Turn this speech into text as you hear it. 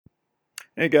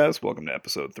Hey guys, welcome to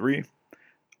episode 3.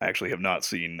 I actually have not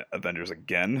seen Avengers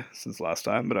again since last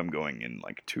time, but I'm going in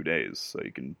like 2 days, so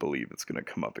you can believe it's going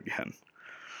to come up again.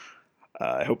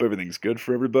 I hope everything's good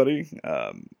for everybody.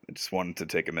 I just wanted to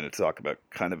take a minute to talk about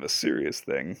kind of a serious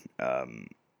thing.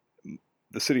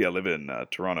 The city I live in,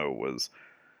 Toronto, was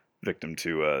victim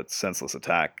to a senseless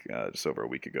attack just over a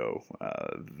week ago.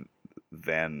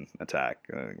 Van attack,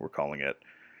 we're calling it,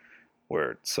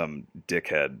 where some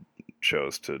dickhead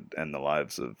chose to end the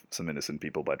lives of some innocent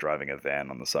people by driving a van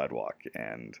on the sidewalk.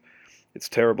 And it's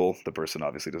terrible. The person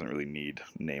obviously doesn't really need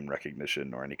name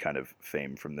recognition or any kind of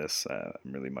fame from this.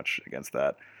 I'm really much against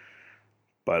that.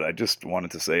 But I just wanted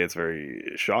to say it's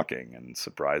very shocking and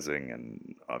surprising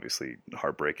and obviously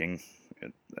heartbreaking,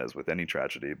 as with any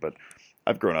tragedy. But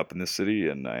I've grown up in this city,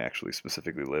 and I actually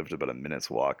specifically lived about a minute's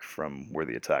walk from where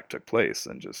the attack took place.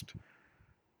 And just,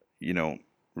 you know,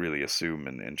 really assume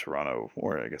in Toronto,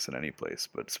 or I guess in any place,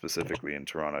 but specifically in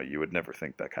Toronto, you would never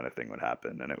think that kind of thing would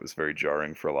happen. And it was very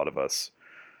jarring for a lot of us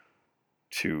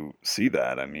to see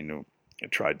that. I mean, I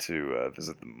tried to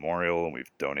visit the memorial, and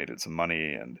we've donated some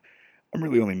money, and I'm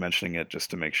really only mentioning it just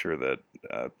to make sure that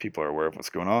people are aware of what's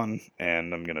going on.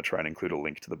 And I'm going to try and include a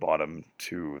link to the bottom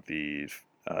to the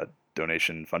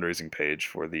donation fundraising page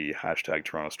for the hashtag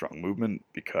Toronto Strong movement,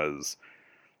 because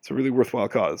it's a really worthwhile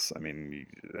cause. I mean,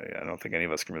 I don't think any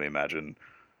of us can really imagine,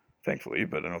 thankfully,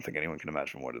 but I don't think anyone can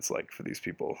imagine what it's like for these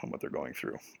people and what they're going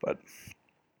through. But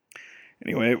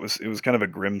anyway, it was kind of a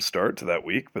grim start to that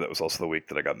week, but that was also the week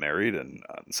that I got married, and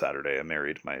on Saturday I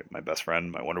married my best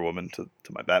friend, my Wonder Woman, to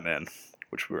my Batman,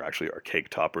 which were actually our cake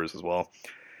toppers as well.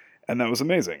 And that was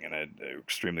amazing, and I'm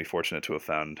extremely fortunate to have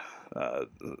found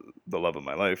the love of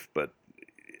my life. But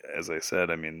as I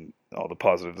said, I mean, all the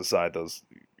positives aside,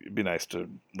 it'd be nice to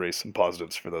raise some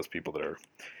positives for those people that are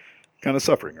kind of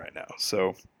suffering right now.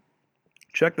 So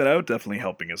check that out. Definitely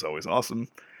helping is always awesome.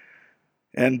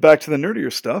 And back to the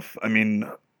nerdier stuff. I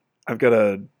mean, I've got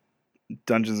a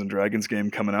Dungeons and Dragons game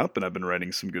coming up, and I've been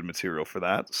writing some good material for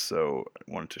that. So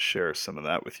I wanted to share some of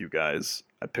that with you guys.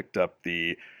 I picked up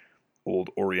the old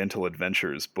Oriental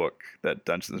Adventures book that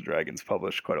Dungeons and Dragons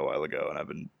published quite a while ago, and I've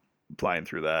been flying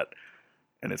through that.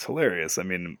 And it's hilarious. I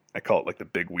mean, I call it like the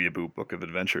Big Weeaboo Book of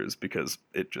Adventures, because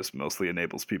it just mostly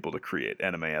enables people to create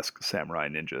anime-esque samurai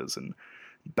ninjas and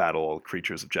battle all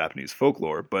creatures of Japanese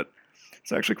folklore. But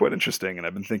it's actually quite interesting, and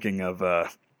I've been thinking of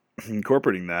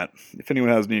incorporating that. If anyone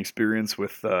has any experience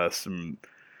with some,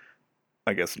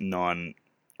 I guess,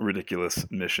 non-ridiculous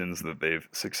missions that they've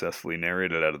successfully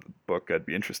narrated out of the book, I'd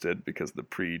be interested, because the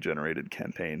pre-generated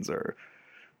campaigns are,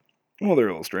 well, they're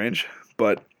a little strange,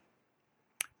 but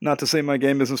not to say my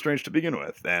game isn't strange to begin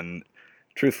with, and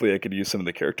truthfully I could use some of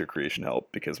the character creation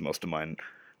help, because most of mine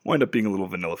wind up being a little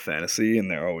vanilla fantasy, and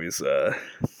they're always,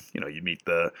 you meet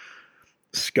the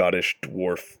Scottish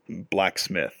dwarf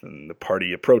blacksmith, and the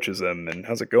party approaches them, and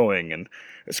how's it going, and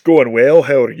it's going well,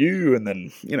 how are you, and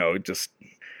then, just,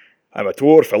 I'm a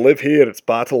dwarf, I live here, it's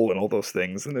battle, and all those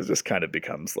things, and it just kind of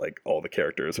becomes like all the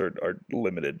characters are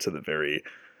limited to the very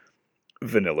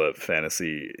vanilla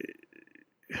fantasy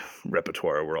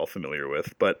repertoire we're all familiar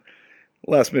with. But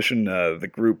last mission, the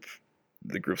group's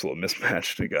a little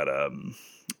mismatched. We got a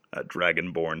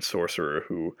dragonborn sorcerer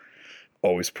who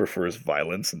always prefers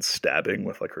violence and stabbing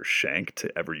with like her shank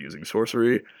to ever using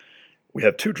sorcery. We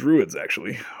have two druids,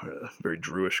 actually, a very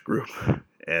druish group,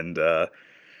 and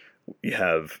we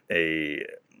have I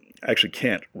actually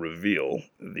can't reveal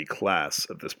the class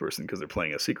of this person because they're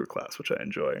playing a secret class, which I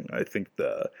enjoy. I think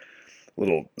the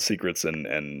little secrets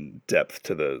and depth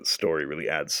to the story really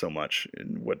adds so much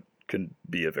in what can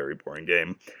be a very boring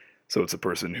game. So it's a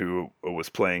person who was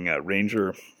playing a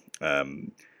ranger,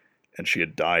 and she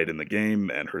had died in the game,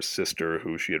 and her sister,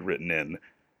 who she had written in,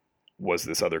 was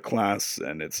this other class,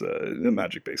 and it's a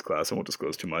magic-based class. I won't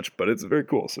disclose too much, but it's very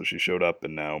cool. So she showed up,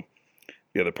 and now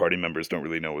the other party members don't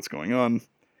really know what's going on.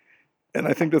 And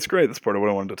I think that's great. That's part of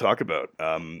what I wanted to talk about.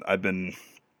 I've been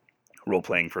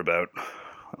role-playing for about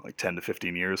like 10 to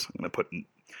 15 years. I'm going to put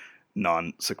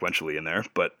non-sequentially in there,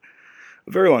 but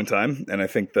a very long time. And I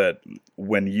think that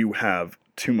when you have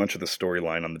too much of the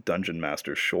storyline on the dungeon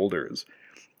master's shoulders,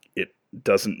 it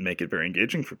doesn't make it very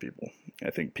engaging for people. I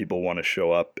think people want to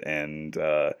show up and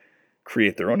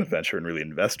create their own adventure and really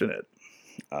invest in it.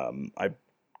 I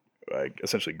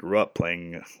essentially grew up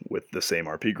playing with the same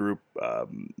RP group,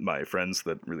 my friends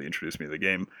that really introduced me to the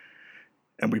game.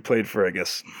 And we played for, I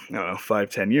guess,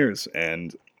 5-10 years,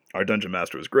 and our dungeon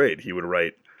master was great.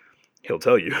 He'll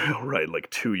tell you, he'll write like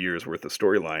 2 years worth of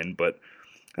storyline, but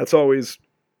that's always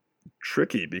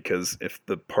tricky, because if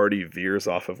the party veers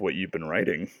off of what you've been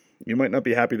writing, you might not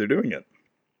be happy they're doing it.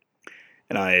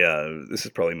 And this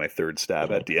is probably my third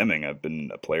stab at DMing. I've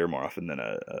been a player more often than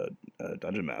a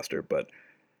dungeon master, but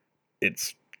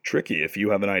it's tricky. If you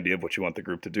have an idea of what you want the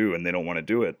group to do and they don't want to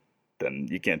do it, then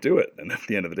you can't do it. And at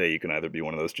the end of the day, you can either be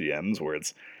one of those GMs where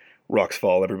it's rocks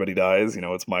fall, everybody dies,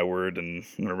 it's my word and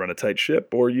I'm going to run a tight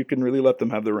ship, or you can really let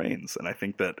them have the reins. And I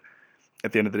think that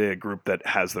at the end of the day, a group that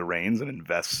has the reins and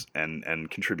invests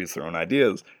and contributes their own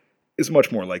ideas is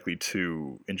much more likely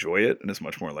to enjoy it and is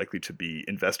much more likely to be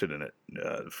invested in it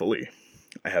fully.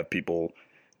 I have people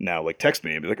now like text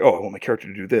me and be like, "Oh, I want my character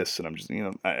to do this," and I'm just,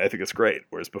 I think it's great.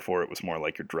 Whereas before, it was more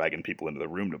like you're dragging people into the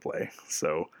room to play.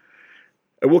 So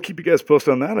I will keep you guys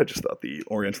posted on that. I just thought the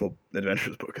Oriental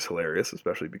Adventures book is hilarious,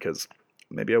 especially because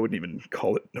maybe I wouldn't even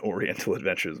call it Oriental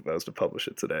Adventures if I was to publish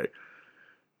it today.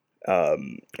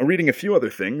 I'm reading a few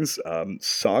other things.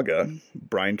 Saga,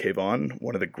 Brian K. Vaughan,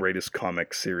 one of the greatest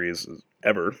comic series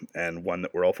ever, and one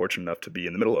that we're all fortunate enough to be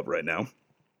in the middle of right now.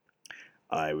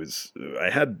 I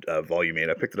had Volume 8.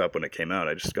 I picked it up when it came out.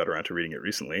 I just got around to reading it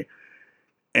recently.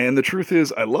 And the truth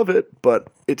is, I love it, but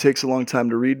it takes a long time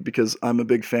to read because I'm a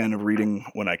big fan of reading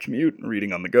when I commute and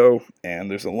reading on the go, and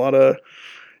there's a lot of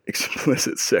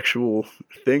explicit sexual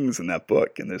things in that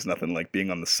book, and there's nothing like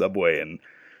being on the subway and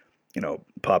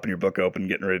popping your book open,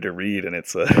 getting ready to read, and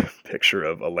it's a picture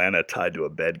of Alana tied to a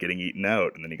bed getting eaten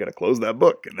out, and then you got to close that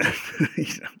book and then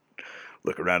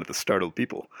look around at the startled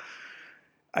people.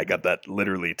 I got that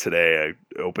literally today. I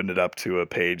opened it up to a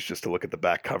page just to look at the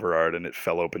back cover art, and it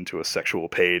fell open to a sexual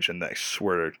page, and I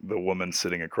swear the woman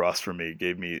sitting across from me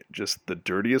gave me just the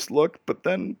dirtiest look, but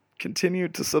then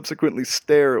continued to subsequently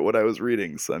stare at what I was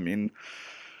reading. So, I mean,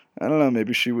 I don't know,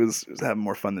 maybe she was having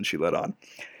more fun than she let on.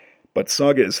 But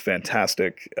Saga is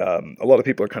fantastic. A lot of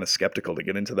people are kind of skeptical to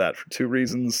get into that for two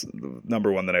reasons. The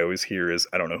number one that I always hear is,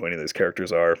 I don't know who any of those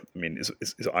characters are. I mean, is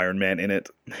Iron Man in it?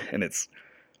 And it's,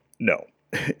 no.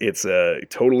 It's a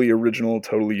totally original,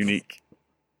 totally unique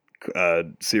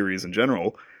series in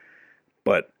general.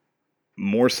 But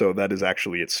more so, that is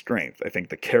actually its strength. I think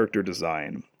the character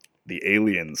design, the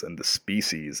aliens, and the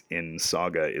species in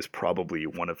Saga is probably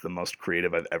one of the most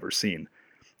creative I've ever seen.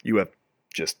 You have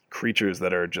just creatures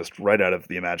that are just right out of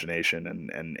the imagination,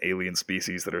 and alien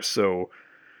species that are so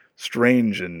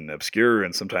strange and obscure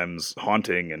and sometimes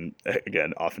haunting and,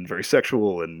 again, often very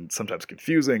sexual and sometimes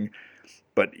confusing.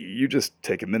 But you just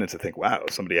take a minute to think, wow,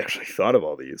 somebody actually thought of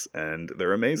all these, and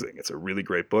they're amazing. It's a really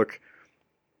great book.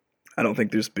 I don't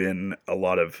think there's been a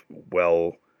lot of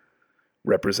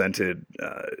well-represented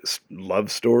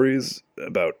love stories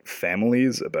about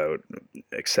families, about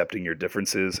accepting your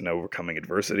differences and overcoming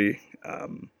adversity.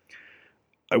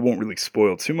 I won't really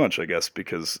spoil too much, I guess,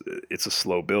 because it's a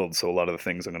slow build, so a lot of the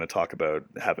things I'm going to talk about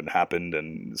haven't happened,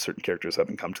 and certain characters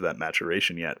haven't come to that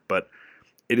maturation yet, but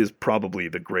it is probably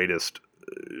the greatest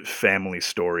family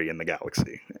story in the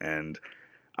galaxy, and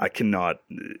I cannot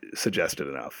suggest it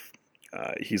enough.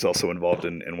 He's also involved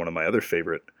in one of my other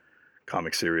favorite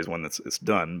comic series, one that's it's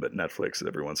done, but Netflix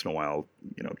every once in a while,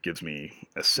 gives me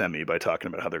a semi by talking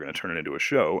about how they're going to turn it into a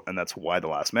show, and that's Y: The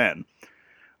Last Man.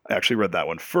 I actually read that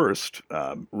one first,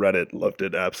 read it, loved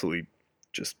it, absolutely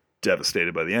just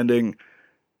devastated by the ending,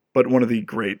 but one of the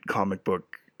great comic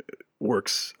book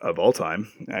works of all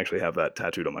time. I actually have that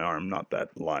tattooed on my arm, not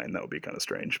that line, that would be kind of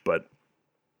strange, but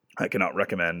I cannot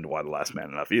recommend Y: The Last Man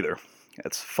enough either.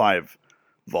 It's 5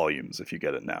 volumes if you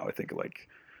get it now. I think like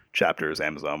Chapters,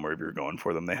 Amazon, wherever you're going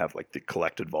for them, they have like the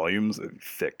collected volumes,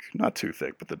 thick, not too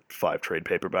thick, but the 5 trade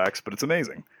paperbacks, but it's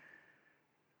amazing.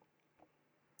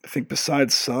 I think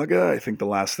besides Saga, I think the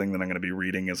last thing that I'm going to be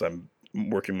reading is I'm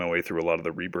working my way through a lot of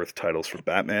the Rebirth titles for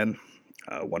Batman,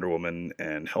 Wonder Woman,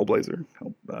 and Hellblazer.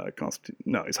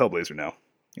 He's Hellblazer now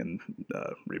in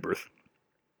Rebirth.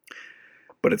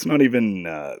 But it's not even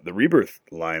the Rebirth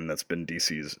line that's been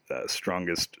DC's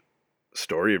strongest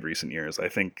story of recent years. I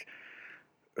think,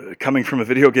 coming from a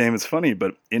video game, it's funny,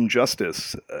 but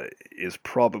Injustice is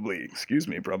probably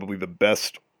the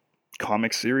best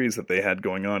comic series that they had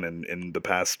going on in the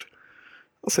past,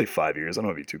 I'll say 5 years. I don't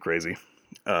want to be too crazy.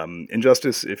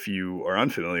 Injustice, if you are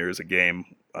unfamiliar, is a game,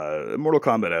 a Mortal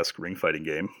Kombat-esque ring fighting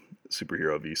game,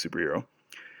 superhero v superhero.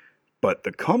 But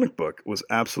the comic book was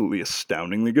absolutely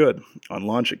astoundingly good. On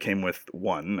launch, it came with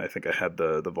 1. I think I had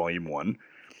the volume 1,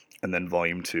 and then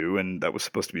volume 2, and that was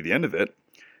supposed to be the end of it.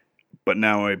 But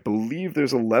now I believe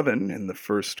there's 11 in the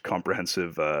first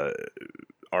comprehensive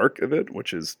arc of it,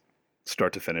 which is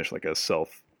start to finish like a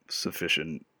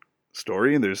self-sufficient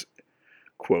story. And there's,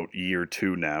 quote, year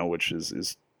 2 now, which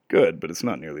is good, but it's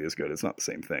not nearly as good. It's not the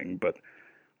same thing. But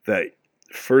that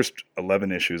first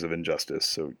 11 issues of Injustice,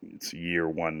 so it's year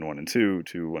 1, 1 and 2,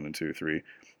 2, 1 and 2, 3.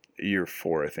 Year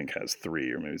 4, I think, has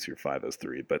 3, or maybe it's year 5 has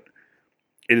 3. But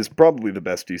it is probably the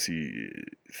best DC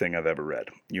thing I've ever read.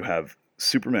 You have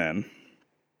Superman,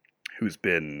 who's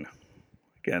been,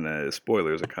 again,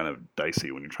 spoilers are kind of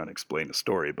dicey when you're trying to explain a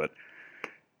story, but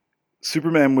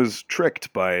Superman was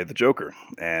tricked by the Joker,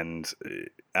 and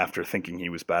after thinking he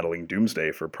was battling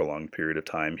Doomsday for a prolonged period of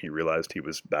time, he realized he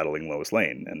was battling Lois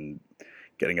Lane, and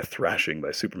getting a thrashing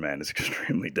by Superman is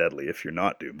extremely deadly if you're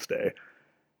not Doomsday.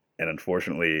 And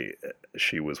unfortunately,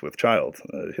 she was with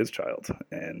his child,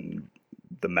 and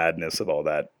the madness of all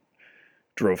that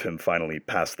drove him finally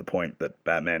past the point that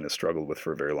Batman has struggled with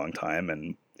for a very long time,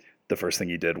 and the first thing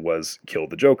he did was kill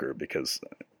the Joker, because,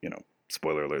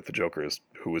 spoiler alert, the Joker is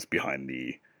who was behind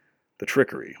the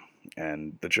trickery.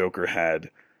 And the Joker had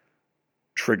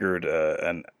triggered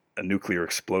a nuclear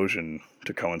explosion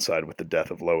to coincide with the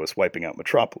death of Lois, wiping out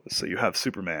Metropolis. So you have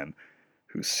Superman,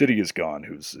 whose city is gone,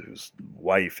 whose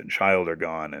wife and child are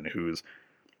gone, and whose,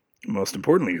 most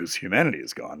importantly, whose humanity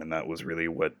is gone. And that was really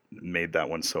what made that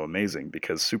one so amazing,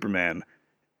 because Superman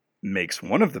makes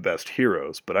one of the best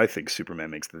heroes, but I think Superman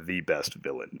makes the best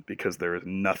villain, because there is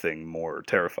nothing more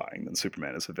terrifying than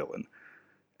Superman as a villain.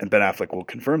 And Ben Affleck will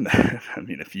confirm that. I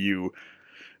mean,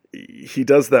 he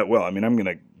does that well. I mean, I'm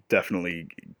going to definitely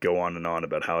go on and on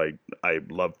about how I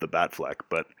love the Batfleck,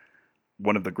 but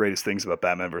one of the greatest things about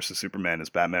Batman versus Superman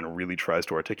is Batman really tries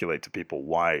to articulate to people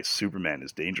why Superman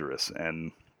is dangerous.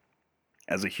 And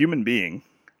as a human being,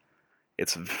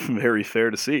 it's very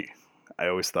fair to see. I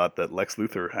always thought that Lex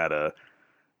Luthor had a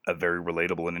very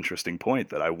relatable and interesting point,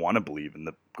 that I want to believe in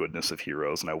the goodness of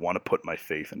heroes, and I want to put my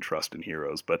faith and trust in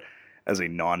heroes, but as a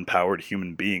non-powered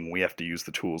human being, we have to use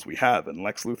the tools we have, and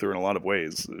Lex Luthor, in a lot of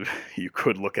ways, you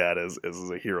could look at as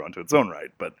a hero unto its own right,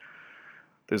 but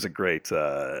there's a great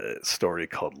story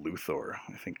called Luthor,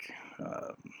 I think, who's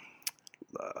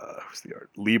the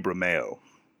art? Lee Bromeo.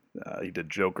 He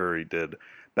did Joker, he did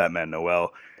Batman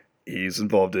Noel. He's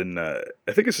involved in, I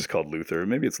think it's just called Luthor.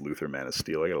 Maybe it's Luthor Man of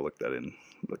Steel. I gotta look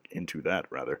into that,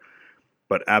 rather.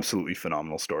 But absolutely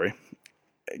phenomenal story.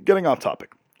 Getting off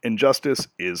topic. Injustice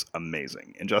is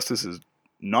amazing. Injustice is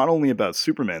not only about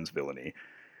Superman's villainy,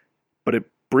 but it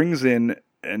brings in,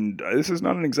 and this is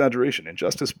not an exaggeration,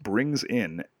 Injustice brings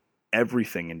in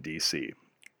everything in DC.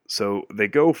 So they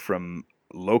go from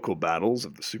local battles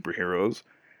of the superheroes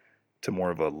to more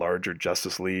of a larger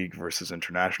Justice League versus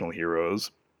international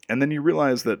heroes. And then you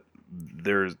realize that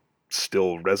there's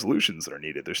still resolutions that are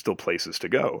needed. There's still places to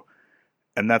go.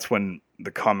 And that's when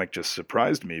the comic just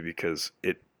surprised me, because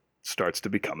it starts to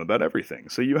become about everything.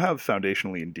 So you have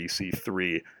foundationally in DC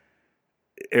 3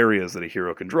 areas that a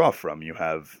hero can draw from. You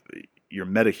have your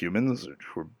metahumans,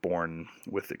 who are born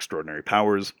with extraordinary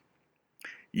powers.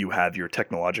 You have your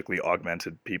technologically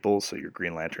augmented people, so your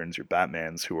Green Lanterns, your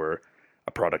Batmans, who are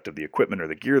a product of the equipment or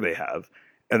the gear they have.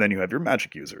 And then you have your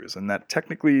magic users, and that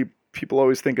technically people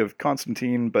always think of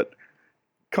Constantine, but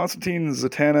Constantine,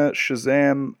 Zatanna,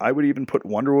 Shazam, I would even put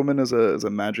Wonder Woman as a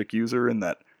magic user, in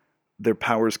that their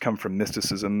powers come from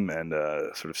mysticism and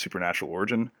sort of supernatural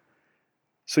origin.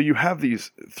 So you have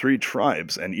these 3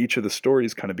 tribes, and each of the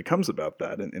stories kind of becomes about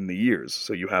that in the years.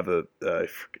 So you have I'm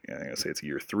going to say it's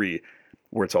year 3,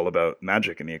 where it's all about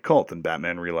magic and the occult, and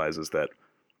Batman realizes that,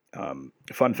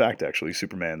 fun fact, actually,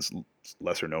 Superman's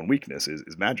lesser-known weakness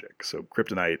is magic. So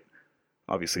kryptonite,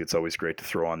 obviously it's always great to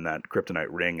throw on that kryptonite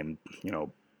ring and,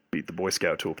 beat the Boy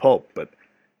Scout to a pulp, but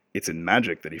it's in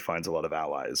magic that he finds a lot of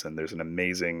allies, and there's an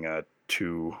amazing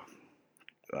two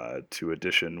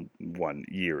edition 1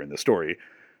 year in the story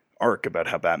arc about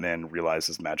how Batman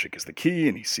realizes magic is the key,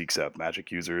 and he seeks out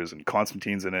magic users, and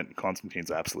Constantine's in it, and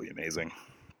Constantine's absolutely amazing.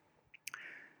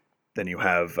 Then you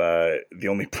have the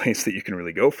only place that you can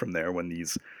really go from there when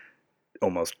these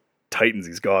almost titans,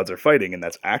 these gods, are fighting, and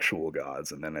that's actual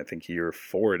gods. And then I think year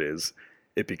 4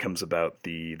 it becomes about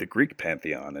the Greek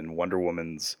pantheon and Wonder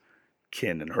Woman's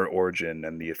kin and her origin,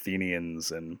 and the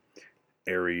Athenians and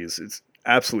Ares. It's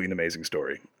absolutely an amazing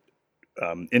story.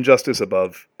 Injustice,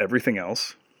 above everything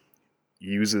else,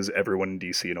 uses everyone in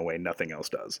DC in a way nothing else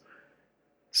does.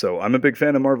 So I'm a big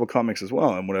fan of Marvel Comics as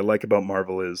well, and what I like about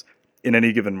Marvel is, in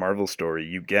any given Marvel story,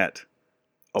 you get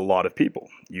a lot of people.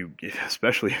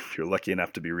 Especially if you're lucky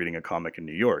enough to be reading a comic in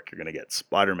New York, you're going to get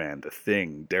Spider-Man, The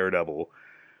Thing, Daredevil.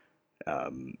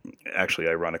 Actually,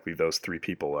 ironically, those 3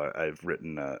 people, I've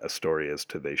written a story as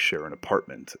to they share an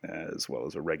apartment, as well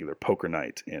as a regular poker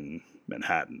night in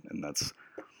Manhattan, and that's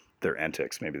their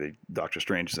antics. Maybe Doctor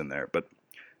Strange is in there, but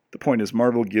the point is,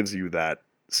 Marvel gives you that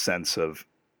sense of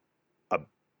a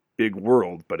big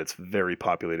world, but it's very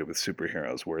populated with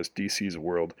superheroes, whereas DC's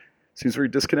world seems very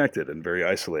disconnected and very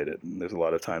isolated. And there's a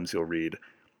lot of times you'll read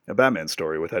a Batman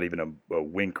story without even a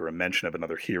wink or a mention of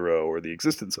another hero or the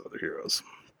existence of other heroes.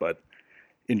 But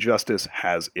Injustice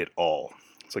has it all.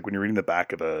 It's like when you're reading the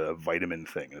back of a vitamin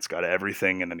thing. It's got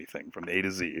everything and anything from A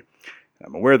to Z.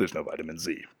 I'm aware there's no vitamin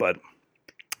Z, but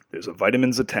there's a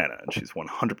vitamin Zatanna, and she's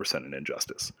 100% an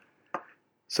Injustice.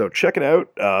 So check it out.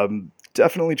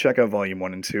 Definitely check out Volume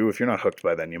 1 and 2. If you're not hooked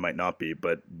by then, you might not be,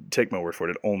 but take my word for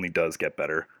it, it only does get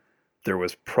better. There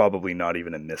was probably not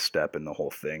even a misstep in the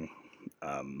whole thing.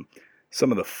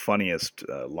 Some of the funniest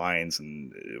lines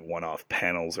and one-off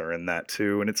panels are in that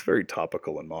too, and it's very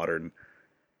topical and modern.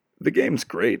 The game's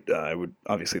great. I would,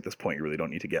 obviously at this point you really don't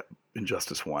need to get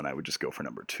Injustice 1. I would just go for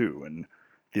number 2. And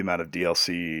the amount of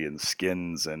DLC and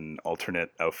skins and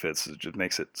alternate outfits just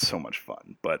makes it so much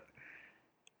fun. But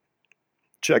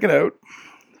check it out.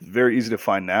 Very easy to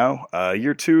find now.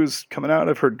 Year 2 is coming out.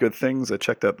 I've heard good things. I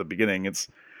checked out the beginning. It's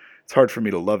hard for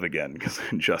me to love again because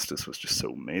Injustice was just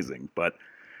so amazing. But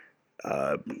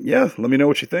yeah, let me know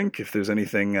what you think. If there's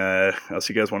anything else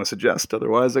you guys want to suggest.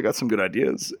 Otherwise, I got some good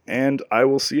ideas. And I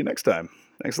will see you next time.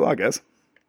 Thanks a lot, guys.